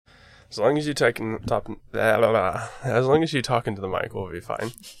As long as you talk as long as you talk into the mic, we'll be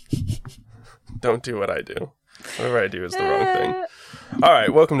fine. Don't do what I do. Whatever I do is the wrong thing. All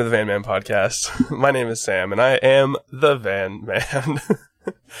right, welcome to the Van Man Podcast. My name is Sam, and I am the Van Man.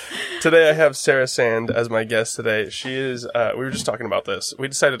 Today I have Sara Sand as my guest today. She is, we were just talking about this. We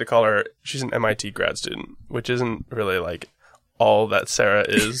decided to call her, she's an MIT grad student, which isn't really like all that Sara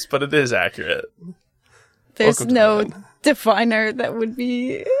is, but it is accurate. There's no definer that would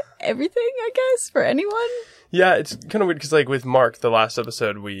be everything, I guess, for anyone. Yeah, it's kind of weird because like with Mark, the last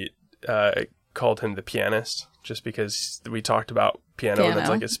episode, we called him the pianist just because we talked about piano. And that's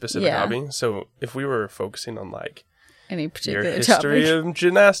like a specific hobby. So if we were focusing on like any particular your history topic of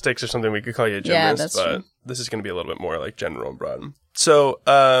gymnastics or something, we could call you a gymnast. That's but true. This is going to be a little bit more like general and broad. So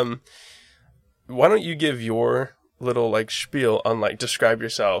why don't you give your little like spiel on like describe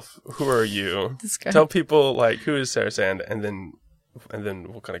yourself? Who are you? Tell people like who is Sara Sand, and then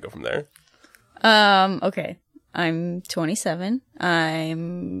we'll kind of go from there. Okay. I'm 27.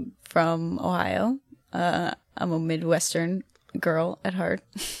 I'm from Ohio. I'm a Midwestern girl at heart.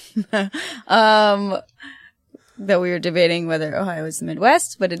 Though we were debating whether Ohio is the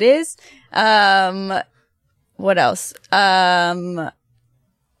Midwest, but it is. What else? Now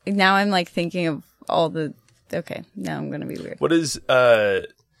I'm like thinking of all the. Okay, now I'm gonna be weird. What are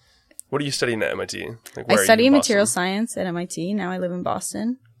you studying at MIT? Like, I study material science at MIT. Now I live in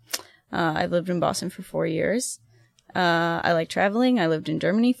Boston. I've lived in Boston for 4 years. I like traveling. I lived in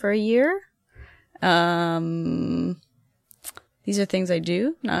Germany for a year. These are things I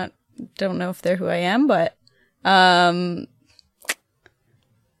do. Don't know if they're who I am, but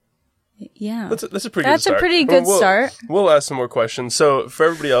yeah. That's a pretty good start. That's a pretty good start. We'll ask some more questions. So for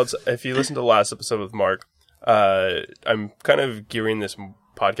everybody else, if you listened to the last episode with Mark, I'm kind of gearing this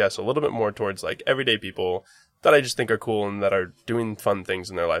podcast a little bit more towards like everyday people that I just think are cool and that are doing fun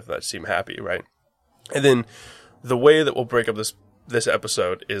things in their life that seem happy, right? And then the way that we'll break up this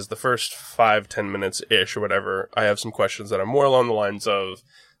episode is the first 5-10 minutes ish or whatever. I have some questions that are more along the lines of,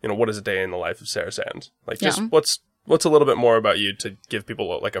 what is a day in the life of Sara Sand? Like just what's a little bit more about you to give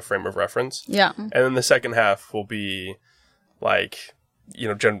people like a frame of reference. Yeah. And then the second half will be like,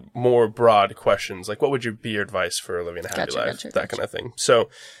 more broad questions. Like what would be your advice for living a happy life? That kind of thing. So,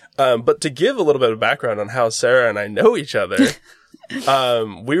 but to give a little bit of background on how Sara and I know each other,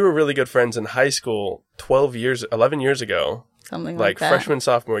 we were really good friends in high school 11 years ago. Something like that. Freshman,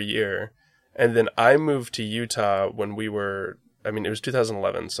 sophomore year. And then I moved to Utah when it was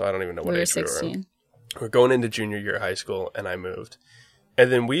 2011, so I don't even know what age we were. 16. We're going into junior year of high school, and I moved. And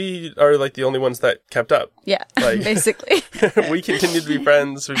then we are like the only ones that kept up. Yeah, like, basically. We continued to be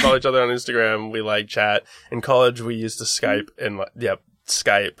friends. We follow each other on Instagram. We like chat. In college, we used to Skype and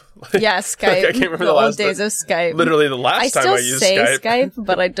Skype. Yeah, Skype. Like, I can't remember the old days of Skype. Literally the last time I used Skype. I still say Skype,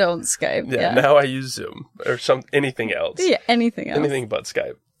 but I don't Skype. Yeah, now I use Zoom or anything else. Yeah, anything else. Anything but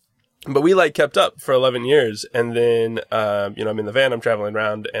Skype. But we like kept up for 11 years. And then, I'm in the van, I'm traveling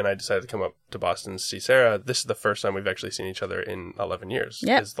around, and I decided to come up to Boston to see Sara. This is the first time we've actually seen each other in 11 years.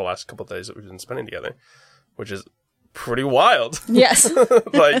 Yeah. It's the last couple of days that we've been spending together, which is pretty wild. Yes.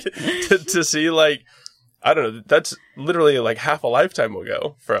 Like to see like, I don't know, that's literally like half a lifetime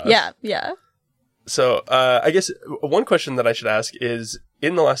ago for us. Yeah. Yeah. So, I guess one question that I should ask is,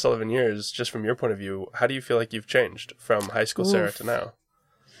 in the last 11 years, just from your point of view, how do you feel like you've changed from high school Sara to now?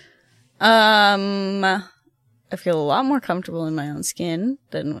 I feel a lot more comfortable in my own skin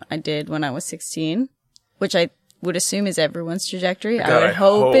than I did when I was 16, which I would assume is everyone's trajectory. God, I would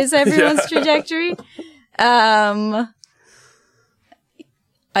hope is everyone's Yeah. trajectory. I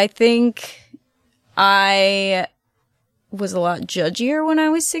think I was a lot judgier when I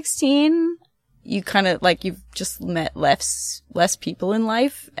was 16. You kind of like, you've just met less people in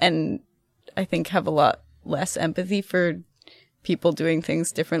life, and I think have a lot less empathy for people doing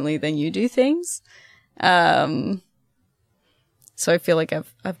things differently than you do things. So I feel like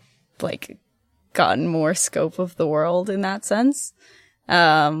I've like gotten more scope of the world in that sense.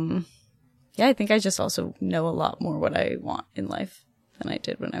 I think I just also know a lot more what I want in life than I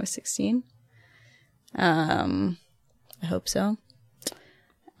did when I was 16. I hope so.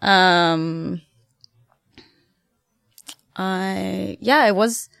 I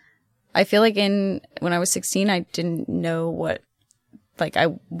feel like when I was 16, I didn't know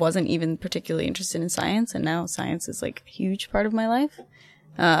I wasn't even particularly interested in science, and now science is like a huge part of my life.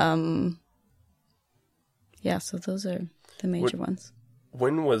 So those are the major ones.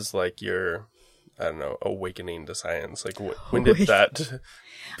 When was like your, I don't know, awakening to science? Like when did that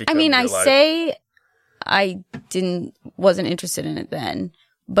become your life? Say I wasn't interested in it then,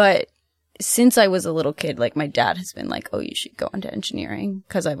 but since I was a little kid, like my dad has been like, oh, you should go into engineering.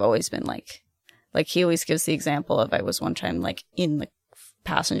 Cause I've always been like he always gives the example of I was one time like in the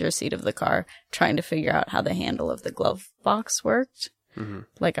passenger seat of the car trying to figure out how the handle of the glove box worked. Mm-hmm.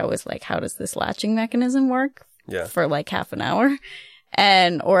 Like I was like, how does this latching mechanism work? Yeah. For like half an hour.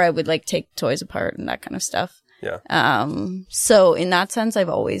 Or I would like take toys apart and that kind of stuff. Yeah. So in that sense, I've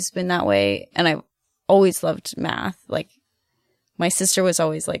always been that way. And I've always loved math. Like my sister was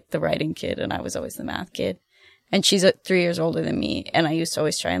always like the writing kid and I was always the math kid. And she's 3 years older than me. And I used to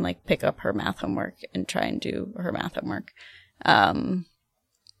always try and like pick up her math homework and try and do her math homework.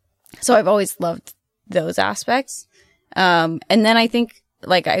 So I've always loved those aspects. And then I think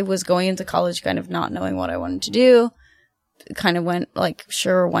like I was going into college kind of not knowing what I wanted to do. Kind of went like,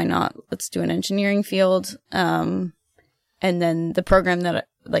 sure, why not? Let's do an engineering field. And then the program that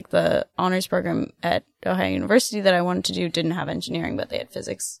like the honors program at Ohio University that I wanted to do didn't have engineering, but they had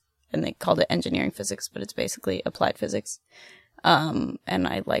physics and they called it engineering physics, but it's basically applied physics. And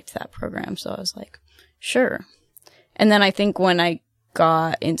I liked that program. So I was like, sure. And then I think when I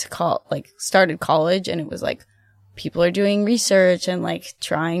got into started college and it was like, people are doing research and like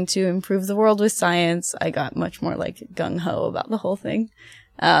trying to improve the world with science, I got much more like gung-ho about the whole thing.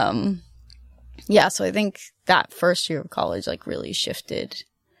 Yeah, so I think that first year of college like really shifted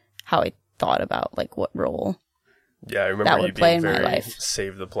how I thought about like what role I remember that you would play being in my very life.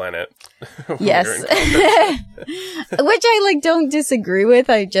 save the planet. Yes. Which I like don't disagree with.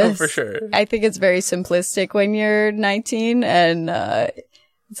 I just for sure. I think it's very simplistic when you're 19 and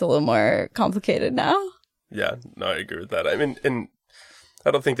it's a little more complicated now. Yeah, no, I agree with that. I mean, and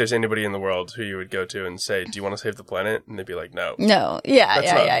I don't think there's anybody in the world who you would go to and say, do you want to save the planet? And they'd be like, no. No. Yeah,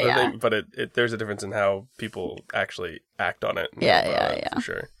 That's yeah. thing, but there's a difference in how people actually act on it. Yeah. For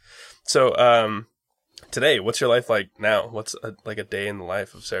sure. So, today, what's your life like now? What's like a day in the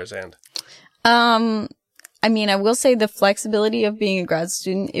life of Sarah Zand? I mean, I will say the flexibility of being a grad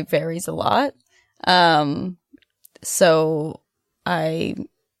student, it varies a lot. So I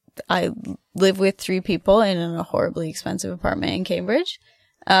live with 3 people in a horribly expensive apartment in Cambridge.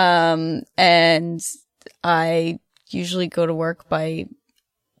 And I usually go to work by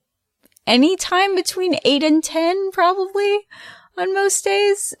any time between 8 and 10, probably on most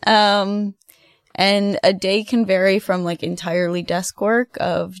days. And a day can vary from like entirely desk work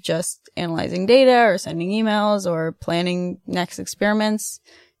of just analyzing data or sending emails or planning next experiments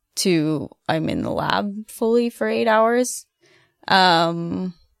to I'm in the lab fully for 8 hours.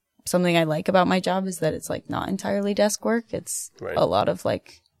 Something I like about my job is that it's like not entirely desk work. It's a lot of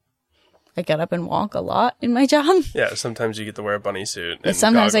like, I get up and walk a lot in my job. Yeah, sometimes you get to wear a bunny suit. And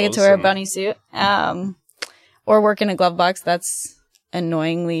sometimes I get to wear a bunny suit. Or work in a glove box. That's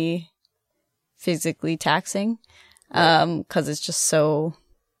annoyingly physically taxing. Cause it's just so,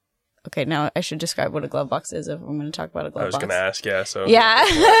 okay, now I should describe what a glove box is if I'm going to talk about a glove box. I was going to ask, yeah. So yeah,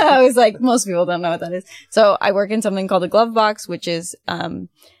 I was like, most people don't know what that is. So I work in something called a glove box, which is,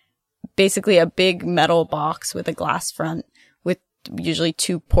 basically a big metal box with a glass front with usually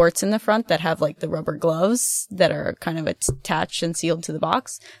 2 ports in the front that have like the rubber gloves that are kind of attached and sealed to the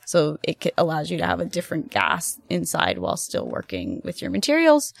box. So it allows you to have a different gas inside while still working with your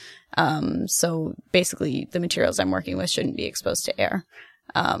materials. So basically the materials I'm working with shouldn't be exposed to air.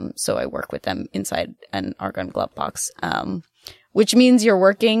 So I work with them inside an argon glove box, which means you're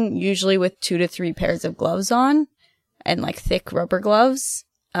working usually with 2 to 3 pairs of gloves on and like thick rubber gloves.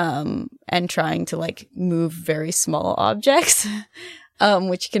 And trying to like move very small objects,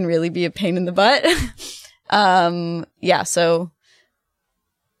 which can really be a pain in the butt. So.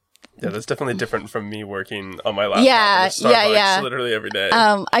 Yeah, that's definitely different from me working on my laptop. Yeah. Literally every day.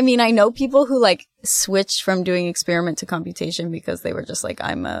 I mean, I know people who like switched from doing experiment to computation because they were just like,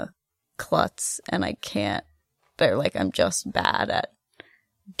 I'm a klutz and I can't, they're like, I'm just bad at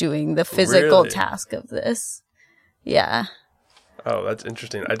doing the physical task of this. Yeah. Oh, that's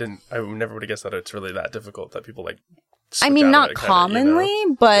interesting. I never would have guessed that it's really that difficult that people like. I mean, not commonly,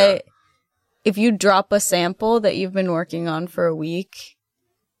 but if you drop a sample that you've been working on for a week,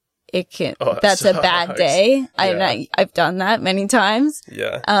 it can. Oh, that's a bad day. Yeah. I've done that many times.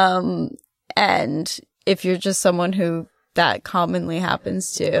 Yeah. And if you're just someone who that commonly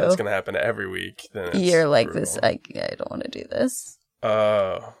happens to, that's gonna happen every week. Then you're like brutal. this. I don't want to do this.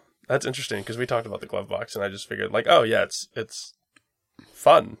 That's interesting because we talked about the glove box, and I just figured like, oh yeah, it's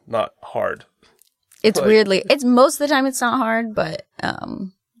fun, not hard. It's like, weirdly, it's most of the time it's not hard, but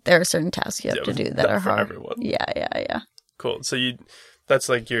there are certain tasks you have to do that are hard. Everyone. Yeah. Cool. So that's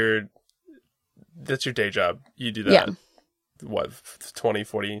your day job. You do that, what, 20,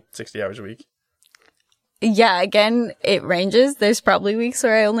 40, 60 hours a week? Yeah, again, it ranges. There's probably weeks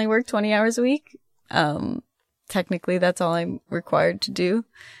where I only work 20 hours a week. Technically, that's all I'm required to do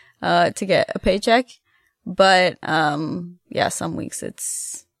to get a paycheck. But yeah, some weeks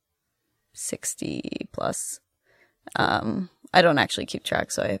it's 60 plus. I don't actually keep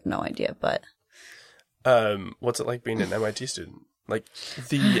track, so I have no idea. But what's it like being an MIT student? Like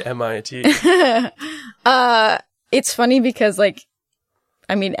the MIT? It's funny because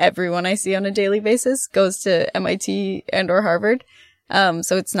everyone I see on a daily basis goes to MIT and or Harvard.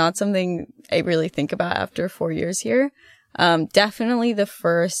 So it's not something I really think about after 4 years here. Definitely the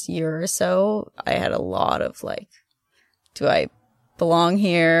first year or so, I had a lot of do I belong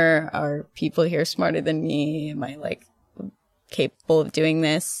here? Are people here smarter than me? Am I capable of doing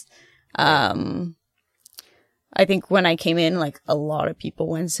this? I think when I came in, a lot of people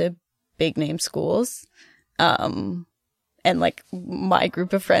went to big name schools. And my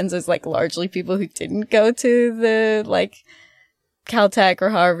group of friends is largely people who didn't go to the Caltech or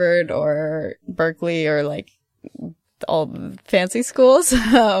Harvard or Berkeley or all the fancy schools.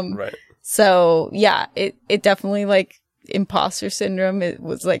 Right. So yeah, it definitely imposter syndrome. It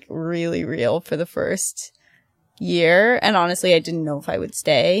was really real for the first year. And honestly, I didn't know if I would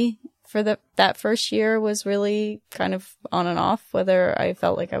stay for that first year. Was really kind of on and off whether I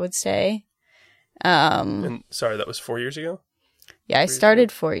felt like I would stay. And sorry, that was 4 years ago? Yeah, I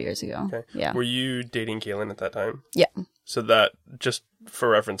started 4 years ago. Okay. Yeah. Were you dating Kaylin at that time? Yeah. So that, just for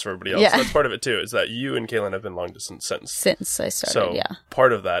reference for everybody else, Yeah. that's part of it too, is that you and Kaylin have been long distance since I started, so yeah.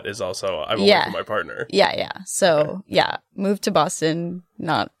 part of that is also, I'm away from my partner. Yeah. So, yeah, moved to Boston,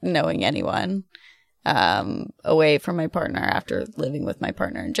 not knowing anyone, away from my partner after living with my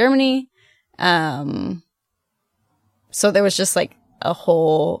partner in Germany. So there was just a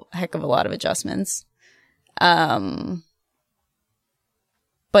whole heck of a lot of adjustments.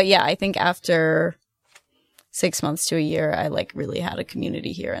 But yeah, I think after 6 months to a year, I really had a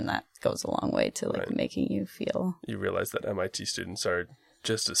community here, and that goes a long way to making you feel. You realize that MIT students are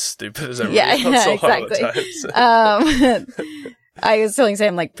just as stupid as everybody else a lot of the times. I was telling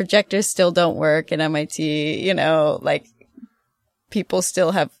Sam, projectors still don't work in MIT, people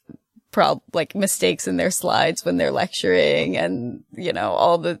still have mistakes in their slides when they're lecturing, and,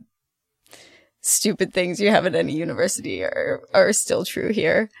 all the stupid things you have at any university are still true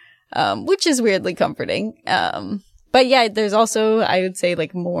here, which is weirdly comforting. But yeah, there's also, I would say,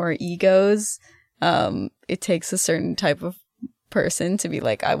 more egos. It takes a certain type of person to be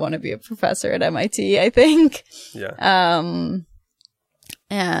I want to be a professor at MIT, I think. Yeah.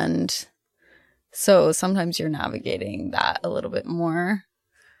 And so sometimes you're navigating that a little bit more,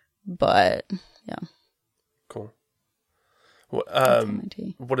 but yeah. Cool.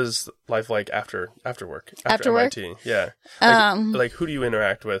 What is life like after work? After work? MIT? Yeah. Who do you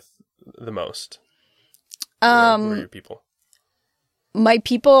interact with the most? Who are your people? My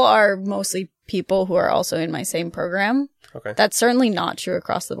people are mostly people who are also in my same program. Okay. That's certainly not true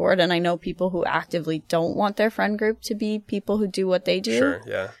across the board. And I know people who actively don't want their friend group to be people who do what they do. Sure,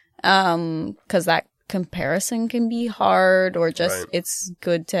 yeah. 'Cause that comparison can be hard, or just Right. It's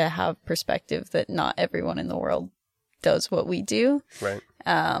good to have perspective that not everyone in the world does what we do. Right.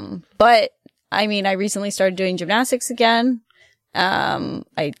 But I recently started doing gymnastics again.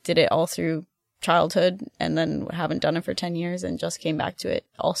 I did it all through childhood and then haven't done it for 10 years and just came back to it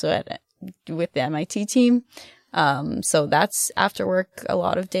also with the MIT team. So that's after work a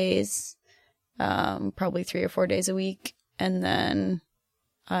lot of days, probably 3 or 4 days a week. And then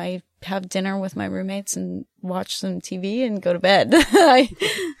I have dinner with my roommates and watch some TV and go to bed.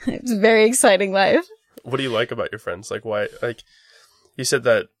 It's a very exciting life. What do you like about your friends? Why? You said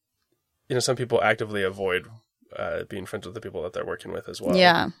that, some people actively avoid being friends with the people that they're working with as well.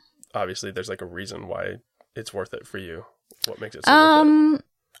 Yeah. Obviously, there's a reason why it's worth it for you. What makes it so worth it?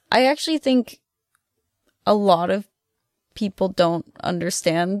 I actually think a lot of people don't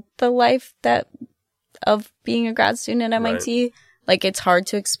understand the life of being a grad student at MIT. Right. It's hard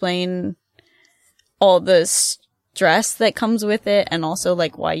to explain all the stress that comes with it, and also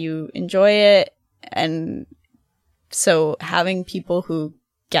why you enjoy it. And so having people who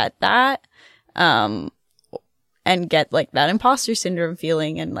get that, and get that imposter syndrome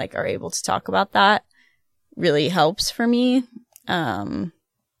feeling and are able to talk about that really helps for me. Even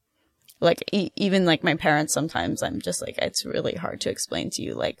my parents, sometimes I'm just it's really hard to explain to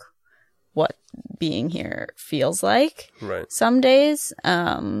you what being here feels like. Right. Some days.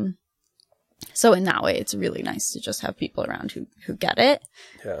 So in that way, it's really nice to just have people around who get it.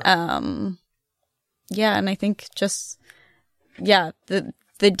 Yeah. Yeah, and I think the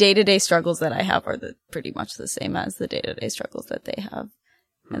day-to-day struggles that I have are pretty much the same as the day-to-day struggles that they have,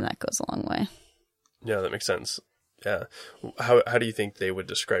 and that goes a long way. Yeah, that makes sense. Yeah. How do you think they would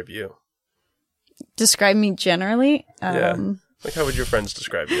describe you? Describe me generally? Yeah. Like, how would your friends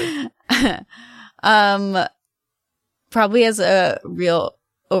describe you? Probably as a real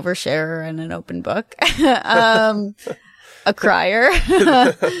oversharer and an open book. A crier.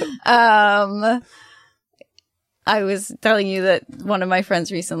 I was telling you that one of my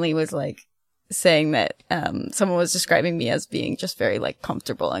friends recently was like saying that someone was describing me as being just very like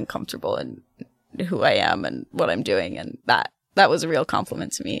comfortable in who I am and what I'm doing, and that was a real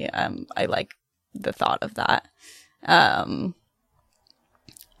compliment to me. I like the thought of that.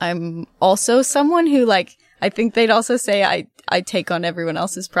 I'm also someone who, like, I think they'd also say I take on everyone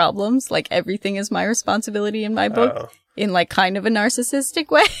else's problems. Like, everything is my responsibility in my book, in like kind of a narcissistic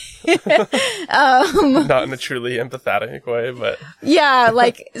way. Not in a truly empathetic way, but yeah,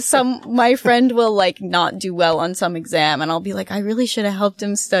 like my friend will like not do well on some exam, and I'll be like, I really should have helped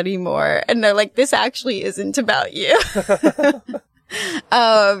him study more. And they're like, this actually isn't about you.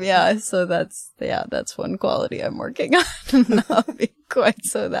 Yeah, so that's one quality I'm working on. Not be quite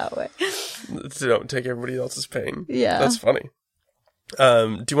so that way. So don't take everybody else's pain. Yeah. That's funny.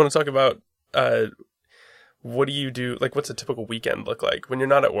 Do you want to talk about, what do you do? Like, what's a typical weekend look like when you're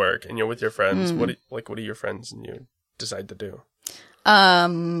not at work and you're with your friends? What do your friends and you decide to do?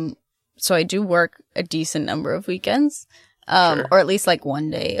 So I do work a decent number of weekends, Sure. or at least like one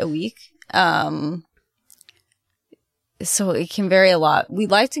day a week. So it can vary a lot. We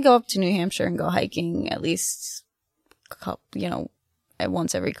like to go up to New Hampshire and go hiking at least,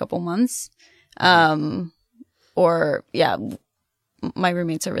 once every couple months. Or yeah, my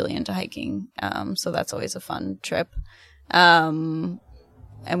roommates are really into hiking. So that's always a fun trip. And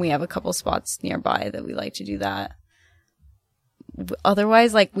we have a couple spots nearby that we like to do that.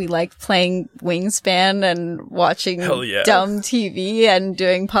 Otherwise, like, we like playing Wingspan and watching dumb TV and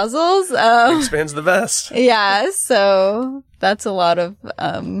doing puzzles. Wingspan's the best. Yeah, so that's a lot of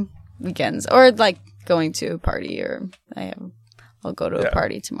weekends. Or like going to a party, or I'll go to a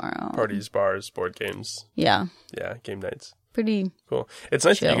party tomorrow. Parties, bars, board games. Yeah. Yeah, game nights. Pretty cool. It's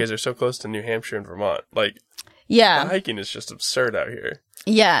nice chill. that you guys are so close to New Hampshire and Vermont. Like, yeah, the hiking is just absurd out here.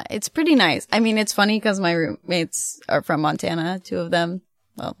 Yeah, it's pretty nice. I mean, it's funny because my roommates are from Montana, two of them.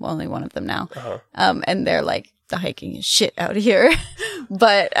 Well, only one of them now. And they're like, the hiking is shit out here.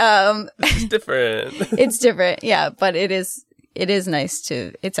 But it's different. It's different, yeah. But it is nice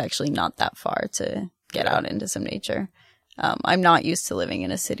to. It's actually not that far to get out into some nature. I'm not used to living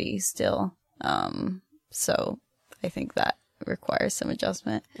in a city still, so I think that requires some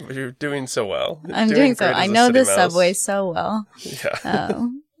adjustment. But you're doing so well. I'm doing so. I know the subway so well. Yeah. All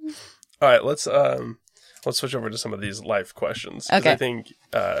right, let's switch over to some of these life questions. Okay. I think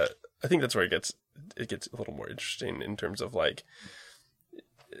that's where it gets a little more interesting in terms of like,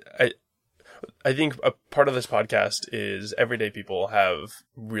 I think a part of this podcast is everyday people have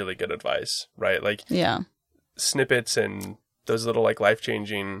really good advice, right? Like, yeah, snippets and those little like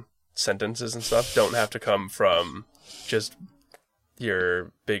life-changing sentences and stuff don't have to come from just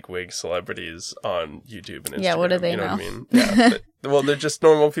your bigwig celebrities on YouTube and Instagram. Yeah, what do they know? know? What I mean? Yeah, well, they're just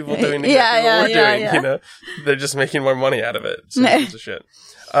normal people doing exactly what we're doing. Yeah. You know, they're just making more money out of it. So it's a shit.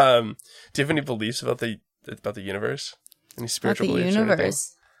 Do you have any beliefs about the universe? Any spiritual beliefs? About the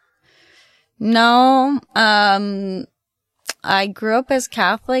universe? No. I grew up as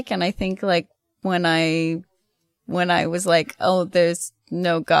Catholic, and I think like when I was like, oh, there's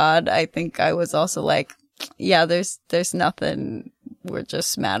no God, I think I was also like, yeah, there's nothing. We're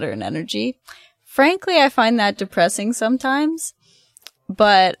just matter and energy. Frankly, I find that depressing sometimes,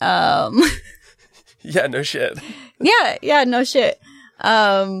 but, yeah, no shit. Yeah, no shit.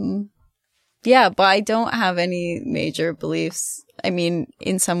 Yeah, but I don't have any major beliefs. I mean,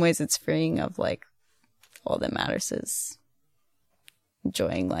 in some ways it's freeing of like, all that matters is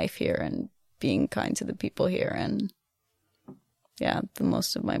enjoying life here and being kind to the people here, and yeah, the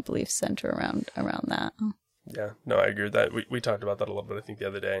most of my beliefs center around that. Yeah, no, I agree with that. We talked about that a little bit, I think, the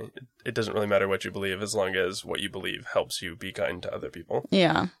other day. It doesn't really matter what you believe as long as what you believe helps you be kind to other people.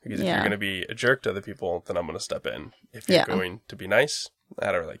 Yeah. Because if you're going to be a jerk to other people, then I'm going to step in. If you're going to be nice,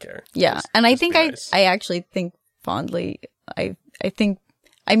 I don't really care. Yeah, and I think I actually think fondly. I think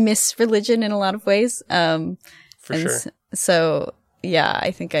I miss religion in a lot of ways. For sure. So yeah, I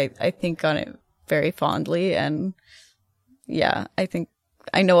think I think on it very fondly, and yeah, I think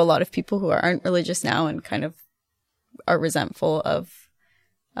I know a lot of people who aren't religious now and kind of are resentful of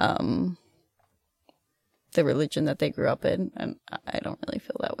the religion that they grew up in, and I don't really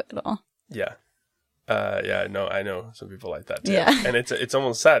feel that way at all. Yeah. No, I know some people like that too. Yeah. And it's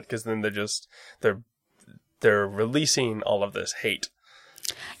almost sad because then they're releasing all of this hate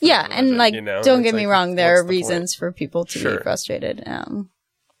Yeah, and like, don't get me wrong, there are what's the reasons for people to Sure. be frustrated.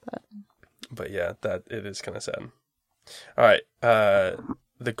 But yeah, that it is kind of sad. All right,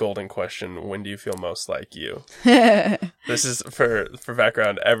 the golden question: when do you feel most like you? This is for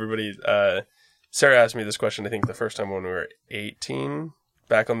background. Everybody, Sarah asked me this question. I think the first time when we were 18,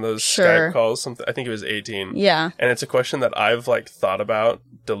 back on those Skype calls. I think it was 18. Yeah, and it's a question that I've like thought about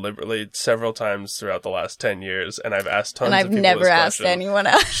deliberately several times throughout the last 10 years, and I've asked tons. And I've of people never this asked question. anyone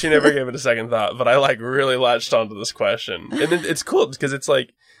else. She never gave it a second thought, but I like really latched onto this question, and it's cool because it's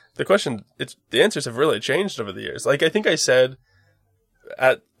like the question. The answers have really changed over the years. Like I think I said.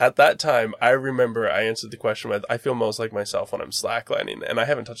 At that time, I remember I answered the question with, I feel most like myself when I'm slacklining. And I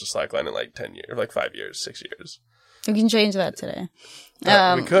haven't touched a slackline in like 10 years, like 5 years, 6 years. We can change that today.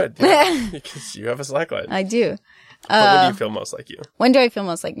 We could, yeah, because you have a slackline. I do. But when do you feel most like you? When do I feel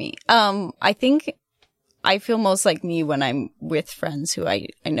most like me? I think I feel most like me when I'm with friends who I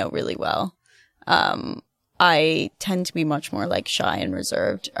know really well. I tend to be much more like shy and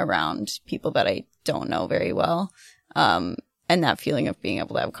reserved around people that I don't know very well. And that feeling of being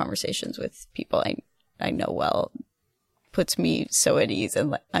able to have conversations with people I know well puts me so at ease.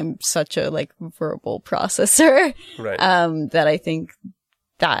 And I'm such a like verbal processor, right. That I think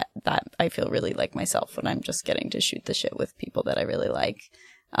that I feel really like myself when I'm just getting to shoot the shit with people that I really like.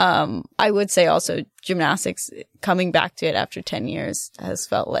 I would say also gymnastics, coming back to it after 10 years has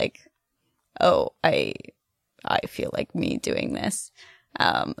felt like, oh, I feel like me doing this.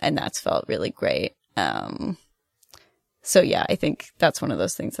 And that's felt really great. So yeah, I think that's one of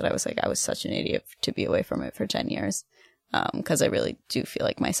those things that I was like, I was such an idiot to be away from it for 10 years. Cause I really do feel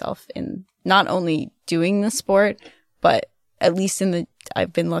like myself in not only doing the sport, but at least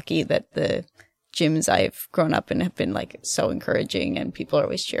I've been lucky that the gyms I've grown up in have been like so encouraging and people are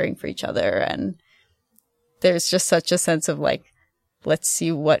always cheering for each other. And there's just such a sense of like, let's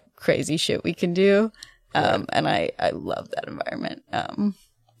see what crazy shit we can do. And I love that environment.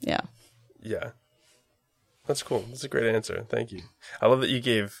 Yeah. Yeah. That's cool. That's a great answer. Thank you. I love that you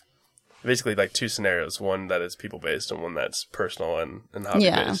gave basically like two scenarios, one that is people-based and one that's personal and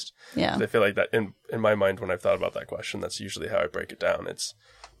hobby-based. Yeah. I feel like that in my mind, when I've thought about that question, that's usually how I break it down. It's,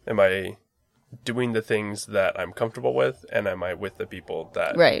 am I doing the things that I'm comfortable with, and am I with the people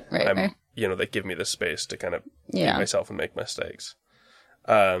that right. that give me the space to kind of be myself and make mistakes.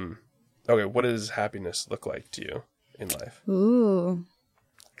 Okay, what does happiness look like to you in life? Ooh,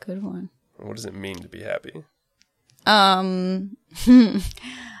 good one. What does it mean to be happy? I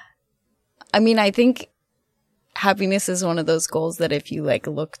mean, I think happiness is one of those goals that if you like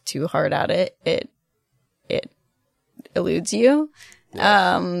look too hard at it, it eludes you.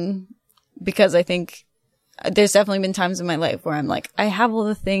 Yeah. Because I think there's definitely been times in my life where I'm like, I have all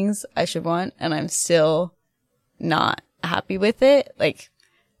the things I should want and I'm still not happy with it. Like,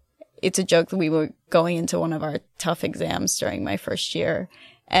 it's a joke that we were going into one of our tough exams during my first year,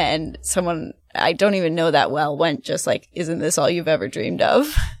 and someone I don't even know that well went just like, isn't this all you've ever dreamed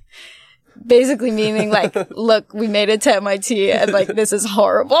of? Basically meaning like, look, we made it to MIT and like, this is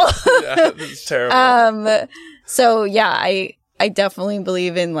horrible. Yeah, this is terrible. So yeah, I definitely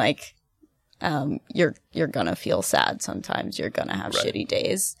believe in like, you're gonna feel sad sometimes. You're gonna have shitty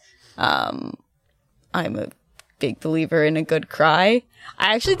days. I'm a big believer in a good cry.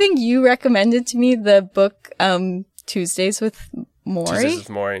 I actually think you recommended to me the book, Tuesdays with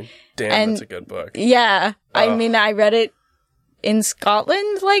Maury. Damn, that's a good book. Yeah. I mean, I read it in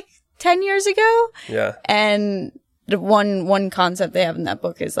Scotland like 10 years ago. Yeah. And the one concept they have in that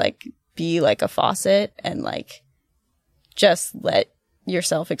book is like, be like a faucet and like, just let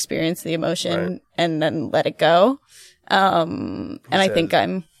yourself experience the emotion and then let it go. I think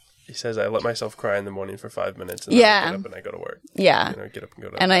he says, I let myself cry in the morning for 5 minutes and then I get up and I go to work. Yeah. Get up and go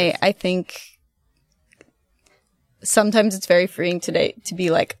to work. And I think sometimes it's very freeing today to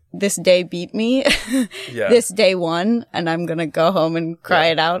be like, this day beat me. Yeah. This day won, and I'm going to go home and cry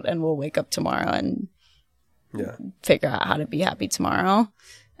it out, and we'll wake up tomorrow and figure out how to be happy tomorrow.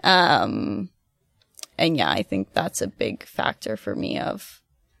 And yeah, I think that's a big factor for me of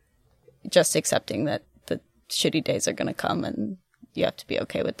just accepting that the shitty days are going to come and you have to be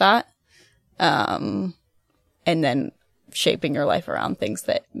okay with that. And then shaping your life around things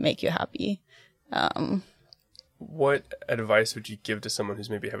that make you happy. What advice would you give to someone who's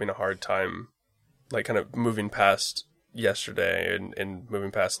maybe having a hard time, like kind of moving past yesterday and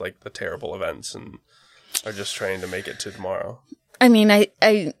moving past like the terrible events and are just trying to make it to tomorrow? I mean,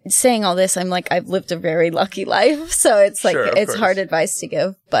 I saying all this, I'm like, I've lived a very lucky life. So it's like, it's hard advice to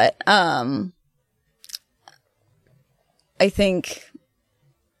give. But I think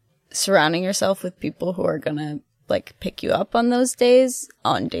surrounding yourself with people who are going to like pick you up on those days,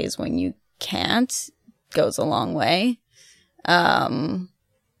 on days when you can't, goes a long way. I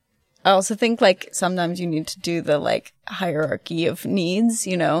also think like sometimes you need to do the like hierarchy of needs,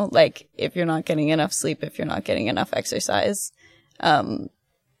 you know, like if you're not getting enough sleep, if you're not getting enough exercise,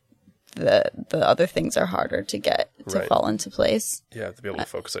 the other things are harder to get to fall into place. You have to be able to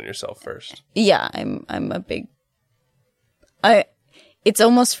focus on yourself first. Yeah, it's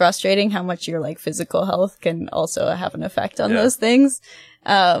almost frustrating how much your like physical health can also have an effect on those things.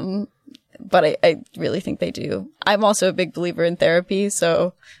 But I really think they do. I'm also a big believer in therapy,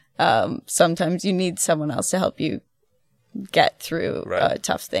 so sometimes you need someone else to help you get through a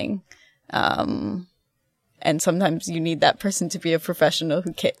tough thing. And sometimes you need that person to be a professional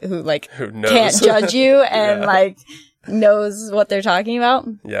who can't judge you and like knows what they're talking about.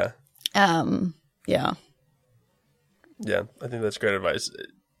 Yeah. Yeah. Yeah, I think that's great advice.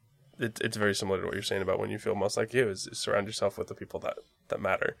 It's very similar to what you're saying about when you feel most like you is surround yourself with the people that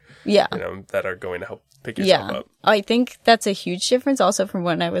matter. Yeah. You know, that are going to help pick yourself up. I think that's a huge difference also from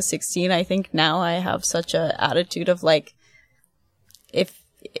when I was 16. I think now I have such a attitude of like,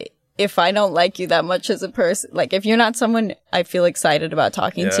 if I don't like you that much as a person, like if you're not someone I feel excited about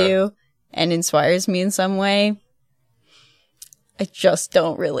talking to and inspires me in some way, I just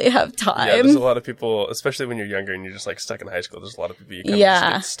don't really have time. Yeah, there's a lot of people, especially when you're younger and you're just like stuck in high school. There's a lot of people you kind of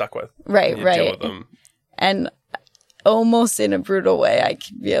just get stuck with. Right. Deal with them. And almost in a brutal way, I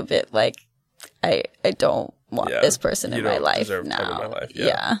can be a bit like, I don't want this person in my life now. In my life.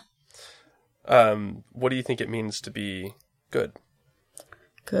 What do you think it means to be good?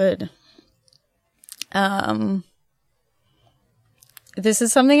 Good. This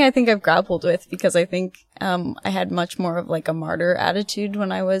is something I think I've grappled with because I think I had much more of like a martyr attitude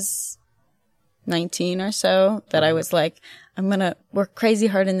when I was 19 or so, that I was like, I'm going to work crazy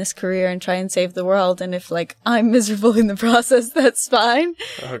hard in this career and try and save the world. And if like I'm miserable in the process, that's fine.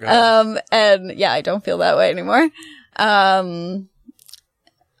 Oh, God. And yeah, I don't feel that way anymore. I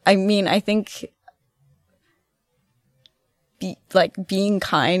mean, I think being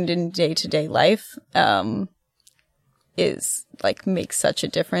kind in day-to-day life, is like makes such a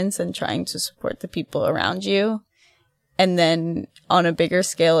difference in trying to support the people around you. And then on a bigger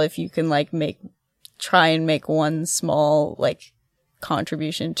scale, if you can like try and make one small like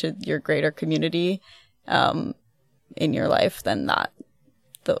contribution to your greater community, in your life, then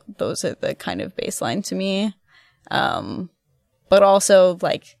those are the kind of baseline to me. But also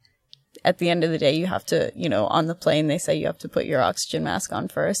like at the end of the day, you have to, you know, on the plane, they say you have to put your oxygen mask on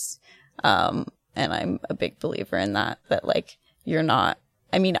first. And I'm a big believer in that like you're not,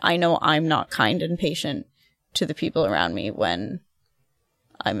 I mean, I know I'm not kind and patient to the people around me when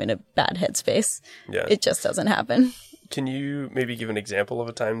I'm in a bad headspace. Yeah. It just doesn't happen. Can you maybe give an example of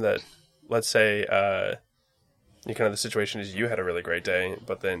a time that, let's say, you kind of the situation is you had a really great day,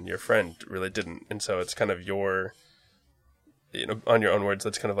 but then your friend really didn't. And so it's kind of your, you know, on your own words,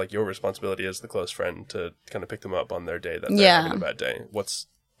 that's kind of like your responsibility as the close friend to kind of pick them up on their day that they're having a bad day. What's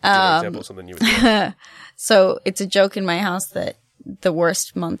an example of something you would do? So it's a joke in my house that the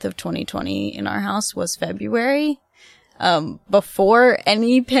worst month of 2020 in our house was February, before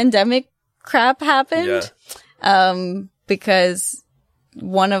any pandemic crap happened. Yeah. Because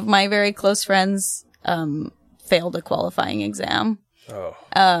one of my very close friends failed a qualifying exam.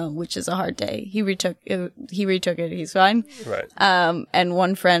 Which is a hard day. He retook it. He's fine. Right. And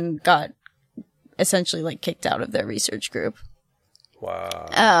one friend got essentially like kicked out of their research group.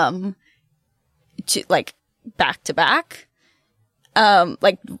 Wow. Like back to back.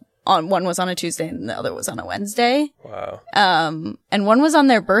 Like one was on a Tuesday and the other was on a Wednesday. Wow. And one was on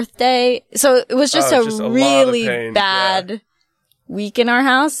their birthday. So it was just a really bad week in our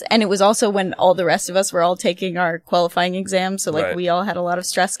house. And it was also when all the rest of us were all taking our qualifying exams. So like we all had a lot of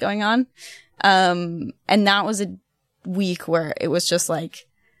stress going on. And that was a week where it was just like,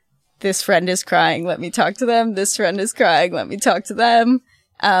 this friend is crying, let me talk to them. This friend is crying, let me talk to them.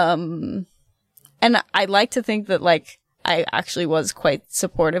 And I like to think that like I actually was quite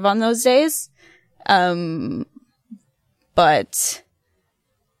supportive on those days. But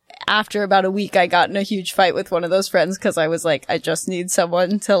after about a week, I got in a huge fight with one of those friends because I was like, I just need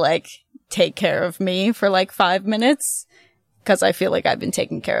someone to like take care of me for like 5 minutes because I feel like I've been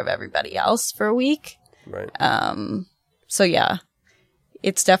taking care of everybody else for a week. Right. So yeah.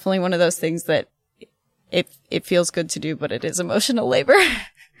 It's definitely one of those things that it feels good to do, but it is emotional labor.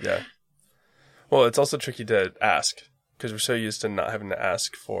 Yeah. Well, it's also tricky to ask because we're so used to not having to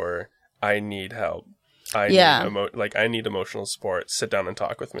ask for, I need help. I need emotional support. Sit down and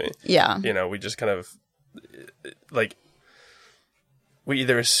talk with me. Yeah. You know, we just kind of like, we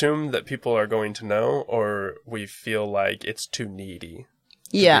either assume that people are going to know, or we feel like it's too needy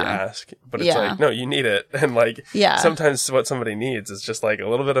to be asked. But it's like, no, you need it. And like, sometimes what somebody needs is just like a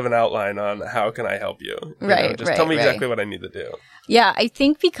little bit of an outline on how can I help you? Right. Just tell me exactly what I need to do. Yeah, I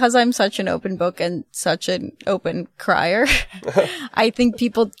think because I'm such an open book and such an open crier, I think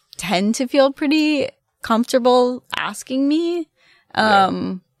people tend to feel pretty comfortable asking me.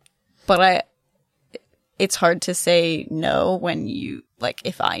 But it's hard to say no when you, like,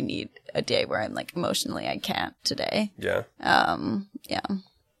 if I need a day where I'm like, emotionally, I can't today. Yeah. Yeah.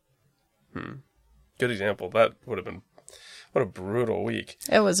 Good example. That would have been, what a brutal week.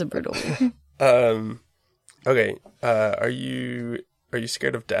 It was a brutal week. Okay. Are you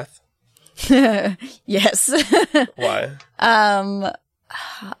scared of death? Yes. Why?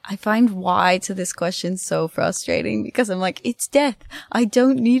 I find why to this question so frustrating because I'm like, it's death. I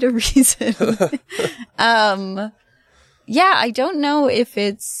don't need a reason. Yeah, I don't know if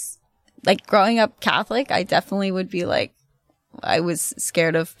it's like growing up Catholic. I definitely would be like, I was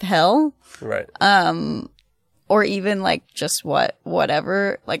scared of hell. Right. Or even like just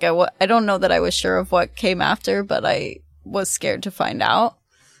whatever. Like I don't know that I was sure of what came after, but I was scared to find out.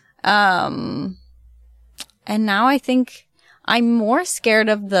 And now I think I'm more scared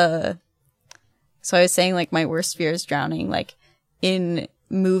of so I was saying like my worst fear is drowning. Like in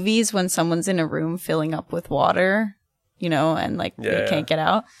movies when someone's in a room filling up with water, and like they can't get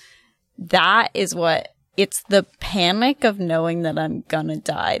out. That is it's the panic of knowing that I'm gonna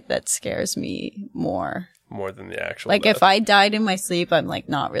die that scares me more. More than the actual like death. If I died in my sleep, I'm like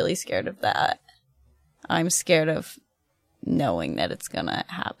not really scared of that. I'm scared of knowing that it's gonna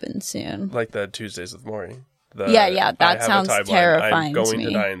happen soon. Like the Tuesdays with Maury. That sounds terrifying. I'm going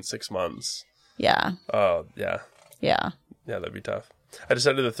to die in 6 months. Yeah. Oh, yeah. Yeah. Yeah, that'd be tough. I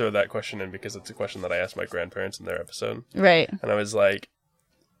decided to throw that question in because it's a question that I asked my grandparents in their episode. Right. And I was like,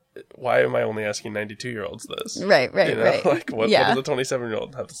 why am I only asking 92-year-olds this? Right. Like, what does a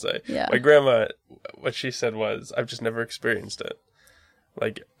 27-year-old have to say? Yeah. My grandma, what she said was, I've just never experienced it.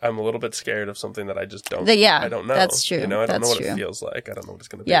 Like, I'm a little bit scared of something that I just don't I don't know. That's true. I don't know what it feels like. I don't know what it's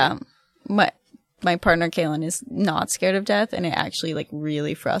going to be. Yeah. My partner, Kaylin, is not scared of death, and it actually, like,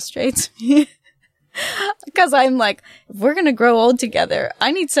 really frustrates me. Because I'm like, if we're going to grow old together,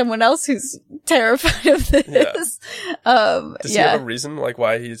 I need someone else who's terrified of this. Yeah. Does he have a reason, like,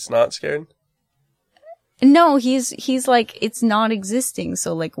 why he's not scared? No, he's like, it's not existing.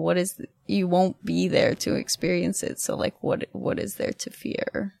 So, like, you won't be there to experience it. So, like, what is there to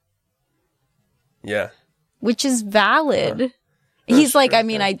fear? Yeah. Which is valid. He's like, I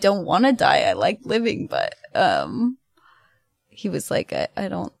mean, I don't want to die. I like living, but, he was like,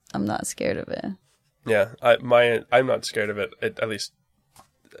 I'm not scared of it. Yeah. I'm not scared of it. At least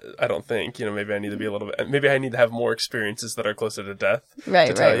I don't think, maybe I need to be maybe I need to have more experiences that are closer to death. Right.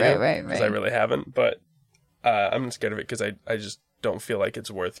 Because I really haven't, but, I'm not scared of it because I just don't feel like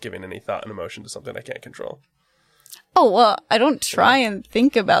it's worth giving any thought and emotion to something I can't control. Oh, well, I don't try and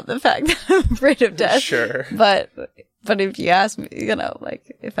think about the fact that I'm afraid of death. Sure. But if you ask me,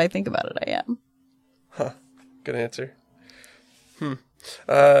 like, if I think about it, I am. Huh. Good answer.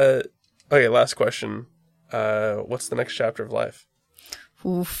 Okay, last question. What's the next chapter of life?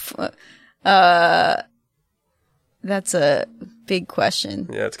 Oof. That's a big question.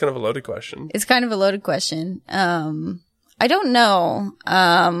 Yeah, it's kind of a loaded question. I don't know.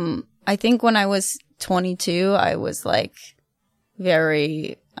 I think when I was 22, I was like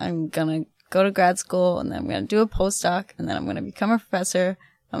I'm gonna go to grad school and then I'm gonna do a postdoc and then I'm gonna become a professor.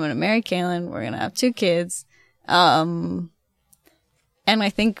 I'm gonna marry Kaylin. We're gonna have 2 kids. And I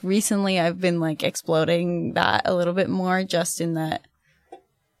think recently I've been like exploding that a little bit more, just in that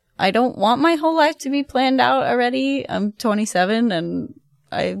I don't want my whole life to be planned out already. I'm 27 and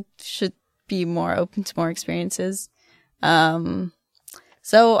I should be more open to more experiences. So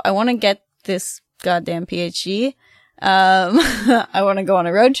I want to get this goddamn PhD. I want to go on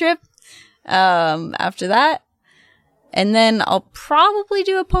a road trip, after that. And then I'll probably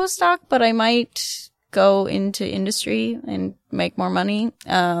do a postdoc, but I might go into industry and make more money.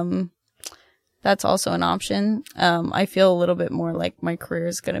 That's also an option. I feel a little bit more like my career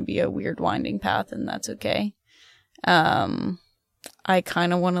is going to be a weird winding path, and that's okay. I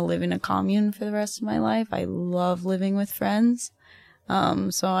kind of want to live in a commune for the rest of my life. I love living with friends.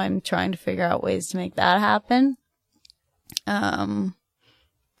 So I'm trying to figure out ways to make that happen.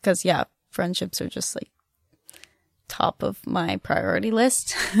 'Cause yeah, friendships are just like top of my priority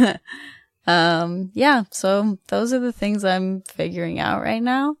list. Yeah, so those are the things I'm figuring out right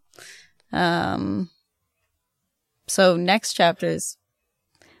now. So next chapters,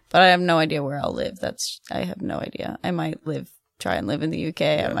 but I have no idea where I'll live. I have no idea. I might live try and live in the UK.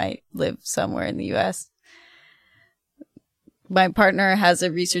 I might live somewhere in the US. My partner has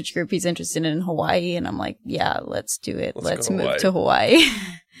a research group he's interested in Hawaii, and I'm like, yeah, let's do it. Let's move to Hawaii.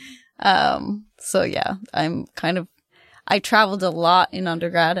 So yeah, I traveled a lot in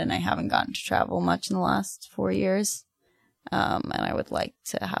undergrad, and I haven't gotten to travel much in the last 4 years. And I would like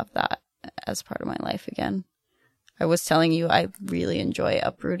to have that as part of my life again. I was telling you, I really enjoy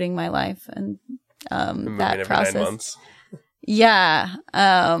uprooting my life and that process. 9 months. Yeah.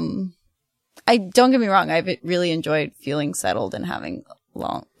 I don't get me wrong. I've really enjoyed feeling settled and having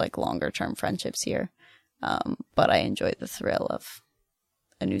longer term friendships here. But I enjoy the thrill of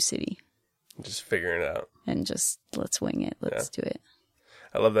a new city. Just figuring it out. And just let's wing it. Let's do it.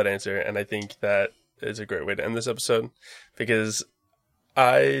 I love that answer. And I think that is a great way to end this episode, because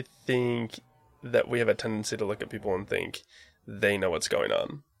I think that we have a tendency to look at people and think they know what's going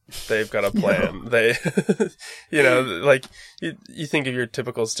on. They've got a plan. They, like you think of your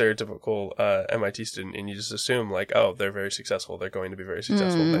typical stereotypical MIT student, and you just assume like, oh, they're very successful. They're going to be very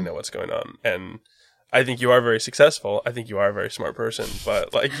successful. They know what's going on. And I think you are very successful. I think you are a very smart person,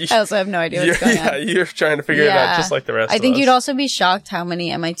 but like, I also have no idea what's going on. Yeah, you're trying to figure it out just like the rest of us. I think you'd also be shocked how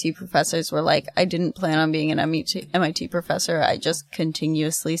many MIT professors were like, I didn't plan on being an MIT professor. I just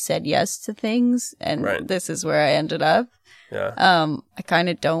continuously said yes to things, and this is where I ended up. Yeah. I kind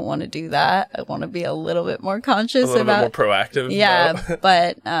of don't want to do that. I want to be a little bit more conscious a little bit more proactive. Yeah,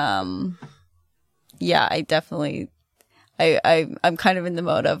 but yeah, I definitely. I'm kind of in the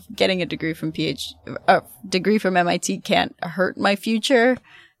mode of getting a degree from degree from MIT can't hurt my future.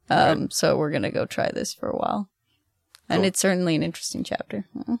 So we're going to go try this for a while. Cool. And it's certainly an interesting chapter.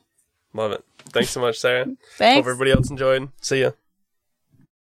 Love it. Thanks so much, Sarah. Thanks. Hope everybody else enjoyed. See ya.